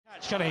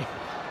Johnny.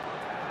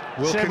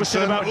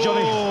 Wilkinson. About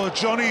Johnny. Oh,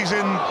 Johnny's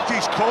in.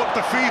 He's caught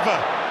the fever.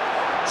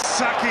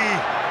 Saki.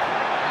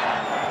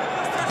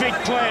 Big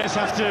players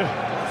have to.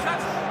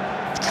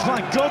 My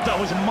God, that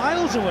was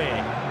miles away.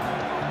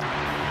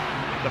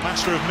 The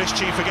master of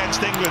mischief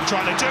against England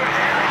trying to do it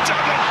here in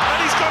Dublin, and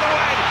he's got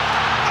away.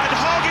 And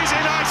Hogg is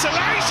in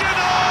isolation.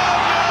 Oh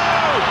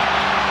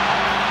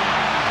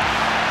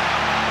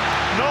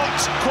no! Not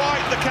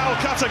quite the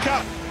Calcutta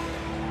Cup.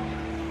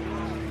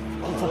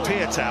 For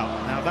Pietau.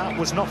 Now that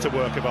was not a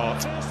work of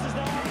art.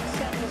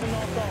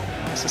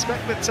 I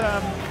suspect that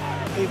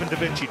even Da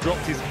Vinci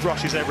dropped his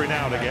brushes every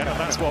now and again, and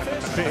that's what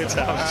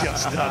Pietau's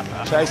just done.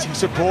 Chasing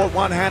support,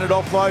 one-handed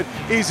offload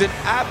is an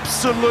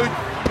absolute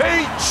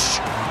peach.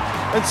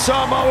 And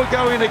Samoa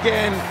going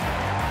again.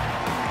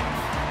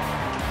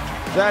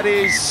 That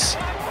is...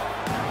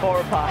 Or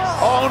a pass.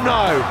 Oh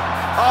no!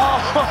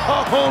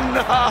 Oh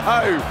no!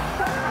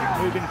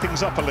 Moving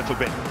things up a little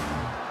bit.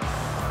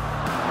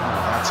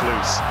 That's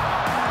loose.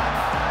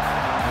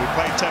 We've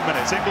played 10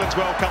 minutes. England's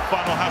World Cup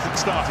final hasn't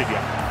started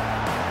yet.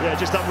 Yeah,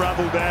 just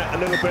unravelled there a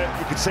little bit.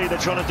 You can see they're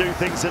trying to do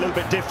things a little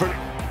bit different.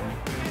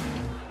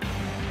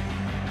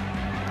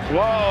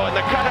 Whoa, and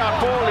the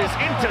cutout ball is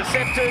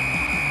intercepted.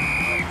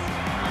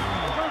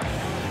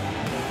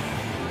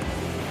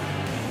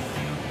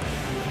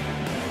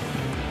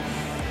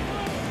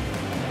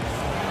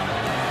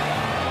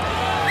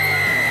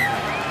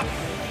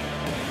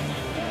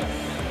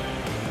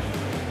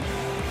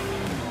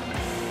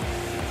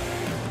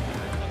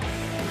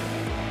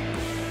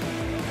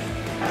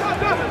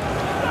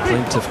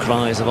 Plaintive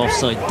cries of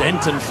offside.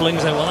 Denton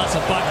flings it. Well, that's a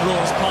back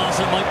rolls pass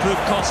that might prove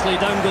costly.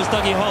 Down goes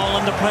Dougie Hall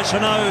under pressure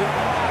now.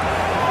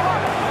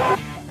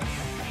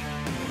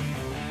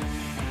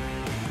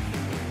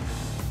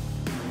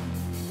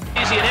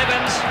 Easy and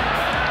Evans.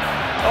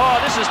 Oh,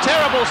 this is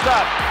terrible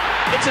stuff.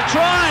 It's a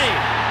try.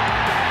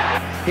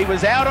 He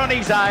was out on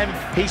his own.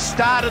 He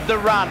started the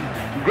run.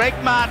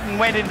 Greg Martin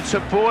went in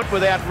support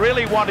without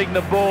really wanting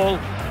the ball.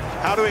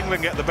 How do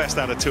England get the best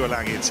out of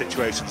Tuolangi in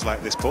situations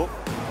like this, Paul?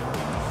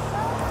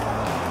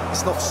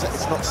 It's not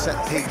set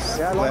piece.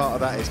 Part of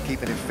that is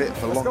keeping him fit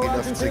for long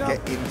enough to get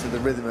into the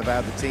rhythm of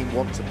how the team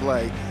want to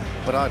play.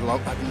 But I'd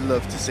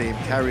love to see him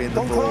carrying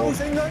the ball.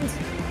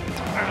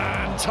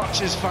 And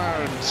touches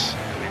found.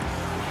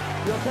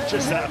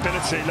 Just that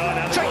ability, line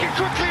out. Taken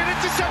quickly and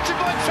intercepted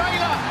by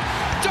Taylor.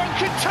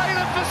 Duncan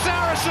Taylor for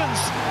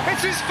Saracens.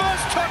 It's his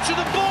first touch of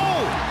the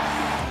ball.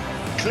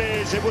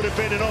 Clears, it would have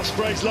been an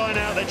Ospreys line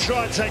out. They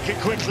try and take it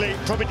quickly.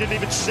 Probably didn't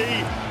even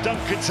see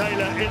Duncan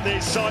Taylor in the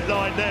sight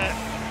line there.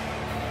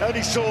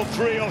 Only saw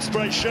 3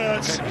 Osprey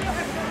shirts.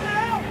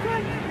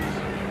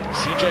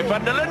 CJ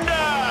van der Linde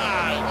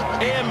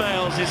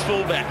airmails his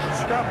fullback.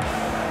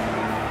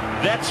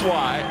 That's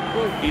why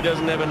he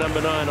doesn't have a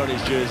number 9 on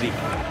his jersey.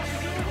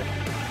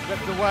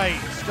 Slipped away,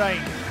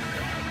 Stein.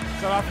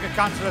 South Africa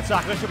cancel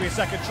attack. This should be a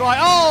second try.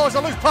 Oh, it's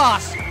a loose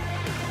pass.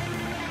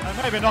 And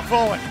maybe knock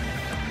forward.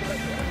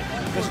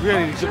 This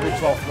really should be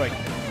 12-3.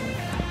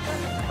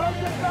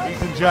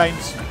 Ethan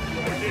James.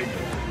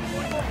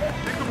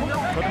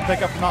 Couldn't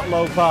pick up from that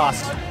low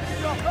pass.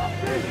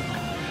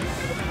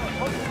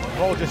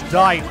 Ball just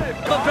died.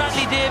 But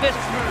Bradley Davis,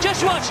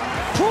 just watch.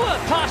 Poor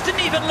pass,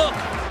 didn't even look.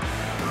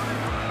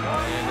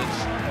 And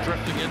it's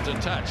drifting into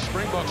touch.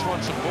 Springboks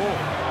want some ball.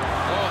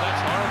 Oh,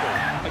 that's horrible.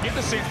 I get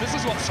the sense this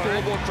is what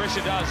scoreboard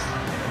pressure does.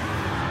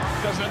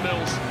 Doesn't it,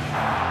 Mills?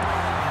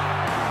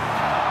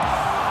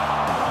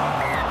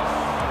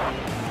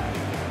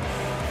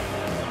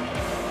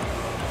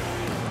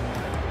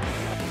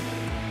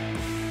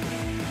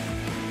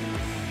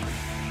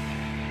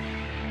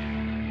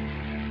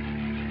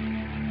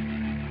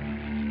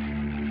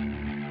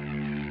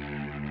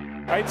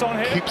 It's on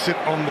here. Keeps it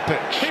on the pitch.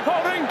 Keep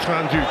holding.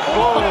 Trandu.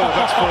 Oh,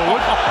 that's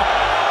forward.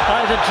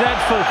 That is a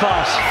dreadful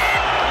pass.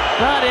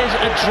 That is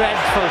a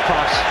dreadful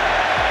pass.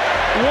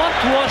 What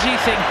was he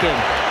thinking?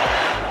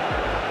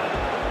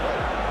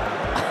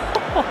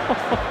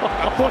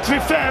 But to be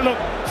fair, look,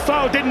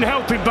 Forde didn't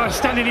help him by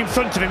standing in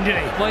front of him, did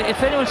he? Well,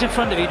 if anyone's in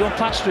front of you, don't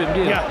pass to him,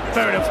 do you? Yeah,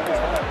 fair enough.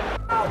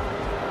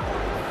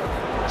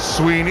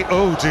 Sweeney.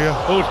 Oh dear.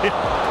 Oh dear.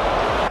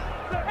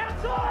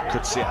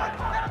 Kutsia.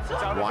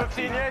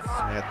 Whiteley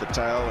at the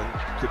tail, and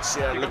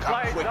Kutsia look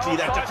up quickly.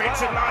 That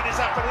defensive line is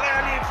up, and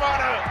Leonie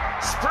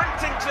Forde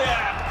sprinting clear.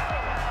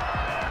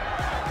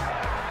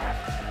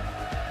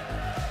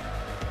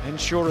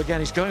 Ensure again,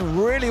 he's going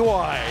really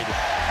wide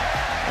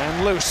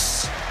and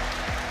loose.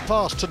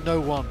 Pass to no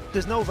one.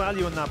 There's no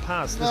value in that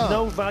pass. There's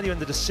no value in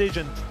the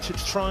decision to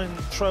try and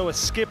throw a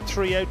skip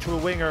 3 out to a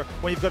winger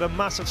when you've got a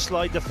massive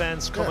slide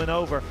defence coming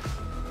over.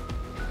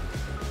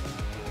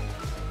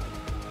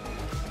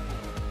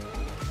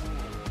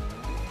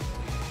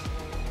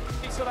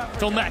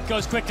 Phil Mack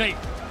goes quickly.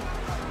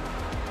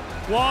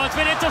 It's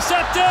been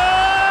intercepted!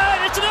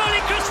 It's an early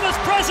Christmas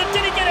present.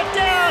 Did he get it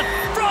down?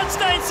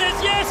 Bronstein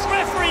says yes.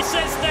 Referee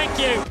says thank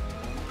you.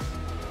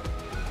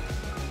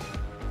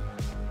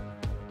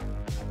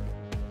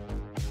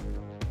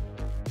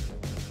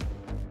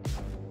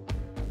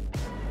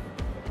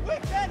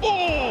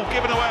 Oh,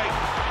 given away.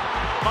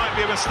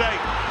 be a mistake.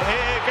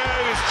 Here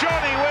goes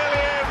Johnny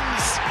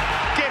Williams,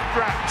 gift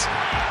wrapped.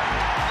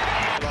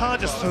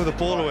 Can't just throw the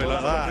ball away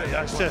like that.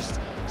 That's just,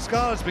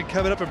 Scarlett's been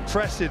coming up and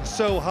pressing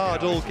so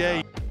hard all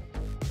game.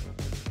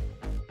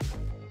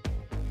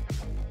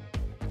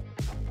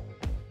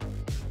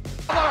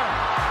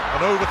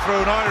 An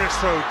overthrown Irish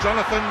throw.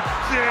 Jonathan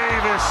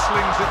Davis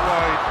slings it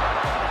wide.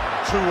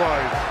 Too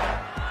wide.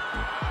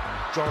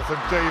 Jonathan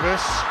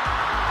Davis.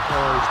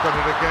 Oh, he's done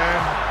it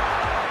again.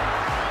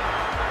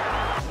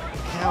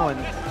 Cowan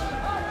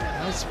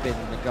has been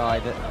the guy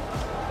that...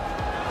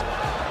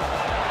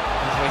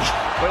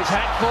 Well, it's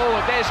hacked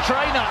forward. There's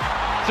Traynor.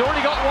 He's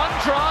already got one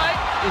try.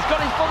 He's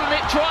got his foot on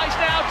it twice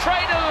now.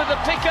 Traynor with the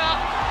pick-up.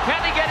 Can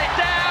he get it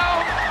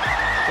down?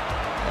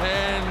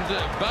 And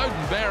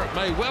Bowden Barrett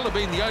may well have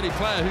been the only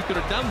player who could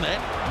have done that.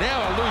 Now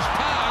a loose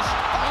pass.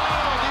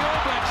 Oh, the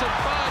All Blacks have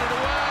fired it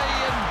away,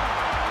 and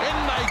in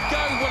they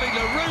go. Willie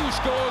LaRue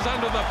scores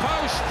under the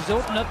post. He's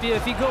opened up here.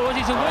 If he goes,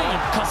 he's away.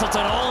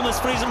 Cosselton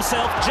almost frees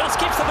himself,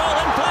 just keeps the ball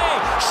in play.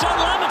 Sean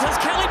Lamont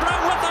has Kelly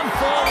Brown with him.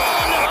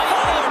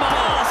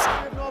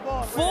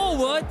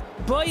 Forward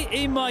by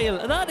a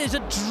mile. That is a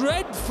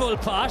dreadful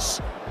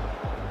pass.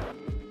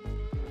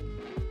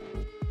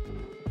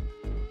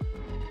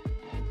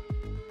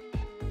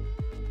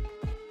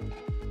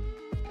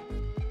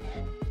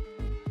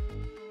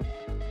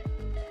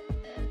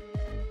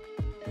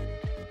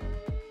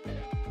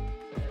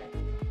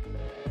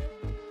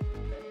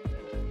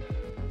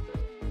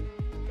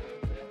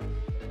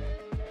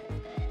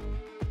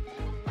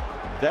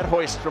 That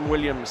hoist from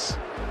Williams,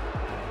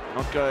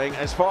 not going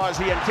as far as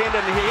he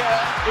intended. Here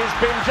is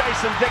Ben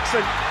Jason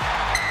Dixon.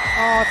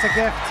 Oh, it's a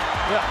gift.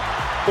 Yeah,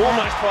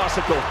 almost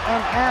farcical.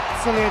 An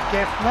absolute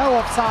gift. No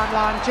offside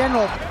line,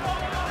 general.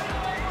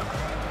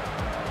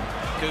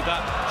 Cooper,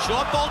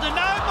 short ball to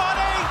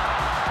nobody.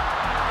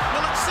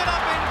 Will it sit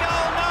up in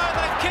goal? No,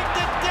 they've kicked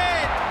it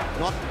dead.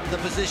 Not the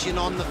position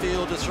on the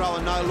field to throw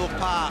a no-look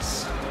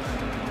pass.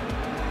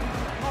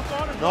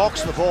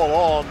 Knocks the ball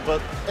on,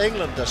 but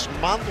England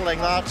dismantling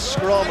that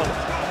scrum. And,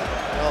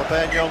 well,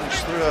 Ben Youngs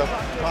threw a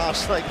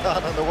pass like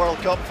that in the World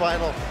Cup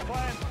final.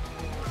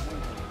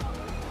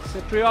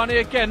 Cipriani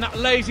again, that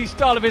lazy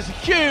style of his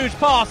huge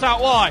pass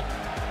out wide.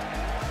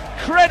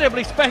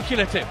 Incredibly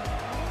speculative.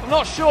 I'm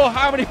not sure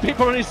how many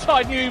people on his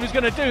side knew he was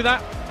going to do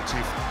that.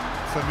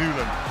 For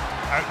Newland,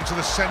 out into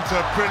the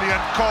centre,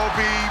 brilliant.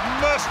 Colby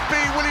must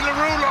be. Willie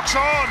LaRue locks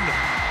on.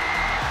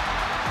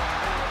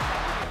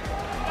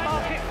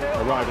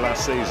 Arrived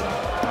last season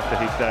after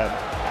he'd been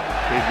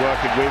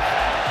working with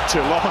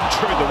Toulon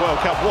during the World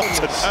Cup. What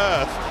on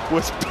earth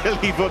was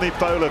Billy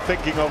Vunipola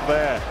thinking of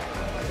there?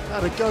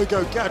 Had a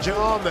go-go gadget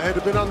arm that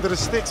had been under the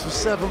sticks for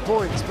 7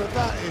 points, but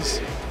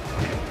that's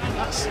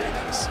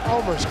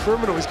almost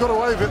criminal. He's got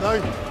away with it though.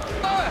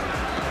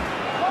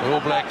 The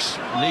All Blacks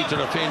need to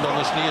defend on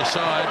this near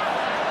side,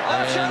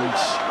 and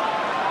intercept.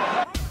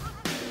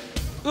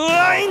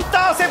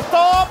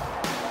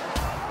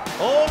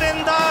 オーデ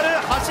ンダー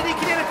ル走り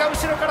切れるか後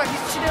ろから必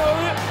死で追う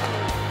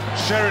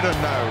Sheridan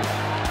now.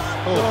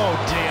 Oh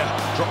dear.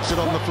 Drops it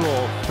on the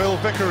floor. Phil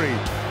Vickery.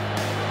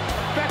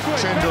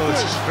 Tyndall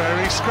is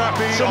very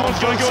scrappy.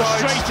 Someone's going to go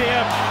straight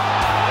here.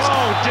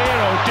 Oh dear,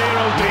 oh dear,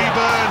 oh dear.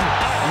 Leeburn.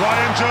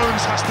 Ryan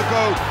Jones has to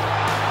go.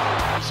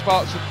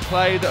 Sparks of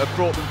play that have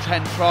brought them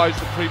 10 tries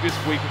the previous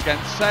week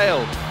against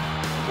Sale.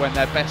 When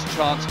their best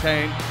chance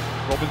came,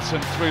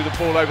 Robinson threw the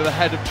ball over the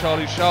head of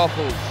Charlie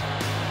Sharples.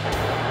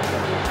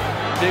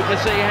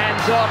 Duplessis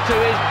hands off to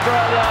his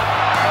brother.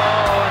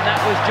 Oh, and that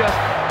was just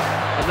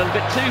a little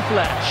bit too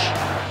flash.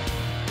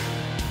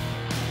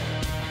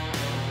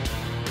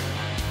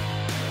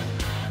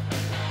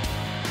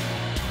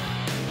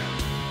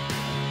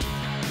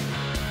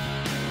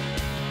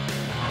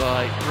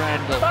 By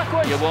Randall,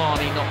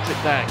 Ioane knocked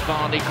it back.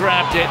 Varney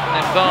grabbed it, and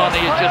then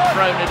Varney has just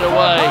thrown it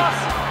away.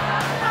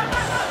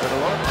 With a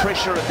lot of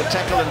pressure at the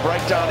tackle and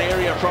breakdown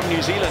area from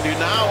New Zealand, who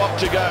now up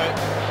to go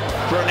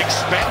for an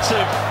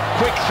expensive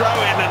quick throw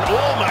in and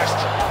almost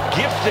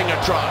gifting a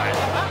try.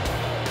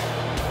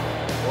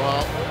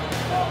 Well,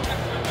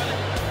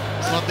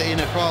 it's not the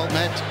NFL,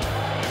 Matt.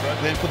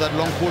 Then for that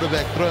long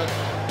quarterback throw.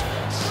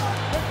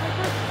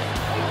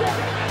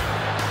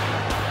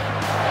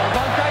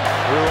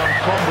 Ruan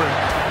Combrink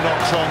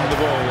knocks on the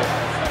ball.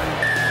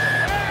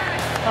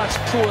 That's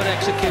poor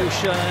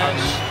execution.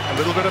 A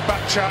little bit of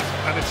back chat,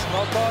 and it's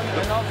not on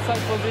an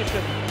offside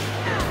position.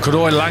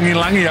 Kuroi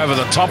Langi over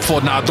the top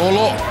for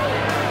Nardolo.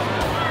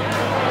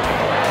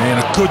 And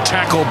a good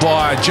tackle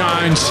by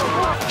Jones.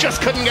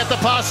 Just couldn't get the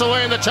pass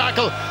away in the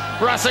tackle.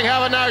 Racing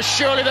have it now.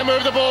 Surely they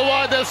move the ball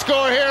wide. They'll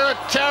score here. A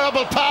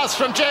terrible pass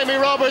from Jamie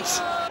Roberts.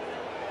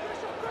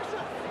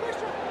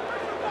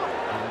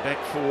 And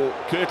back for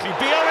Kirtley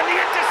Beale, and the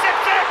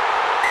interceptor.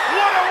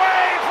 What a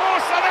way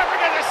for South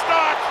Africa to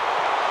start.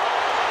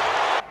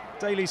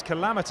 Daly's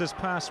calamitous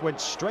pass went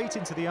straight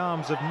into the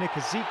arms of Nick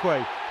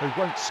Ezekwe, who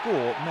won't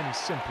score many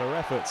simpler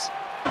efforts.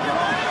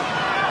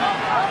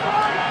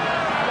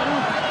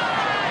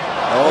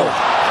 Oh.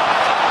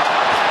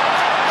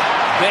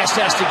 Best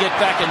has to get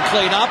back and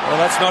clean up. Well,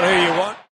 that's not who you want.